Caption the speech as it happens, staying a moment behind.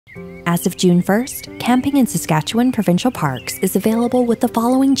As of June 1st, camping in Saskatchewan Provincial Parks is available with the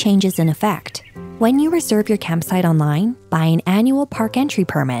following changes in effect. When you reserve your campsite online, buy an annual park entry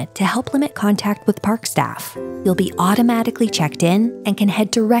permit to help limit contact with park staff. You'll be automatically checked in and can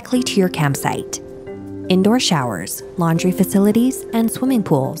head directly to your campsite. Indoor showers, laundry facilities, and swimming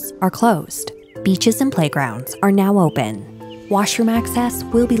pools are closed. Beaches and playgrounds are now open. Washroom access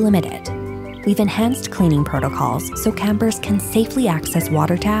will be limited. We've enhanced cleaning protocols so campers can safely access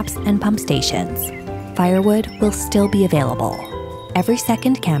water taps and pump stations. Firewood will still be available. Every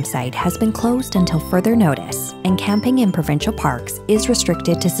second campsite has been closed until further notice, and camping in provincial parks is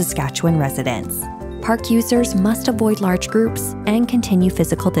restricted to Saskatchewan residents. Park users must avoid large groups and continue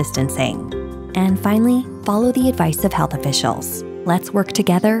physical distancing. And finally, follow the advice of health officials. Let's work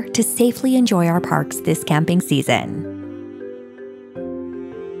together to safely enjoy our parks this camping season.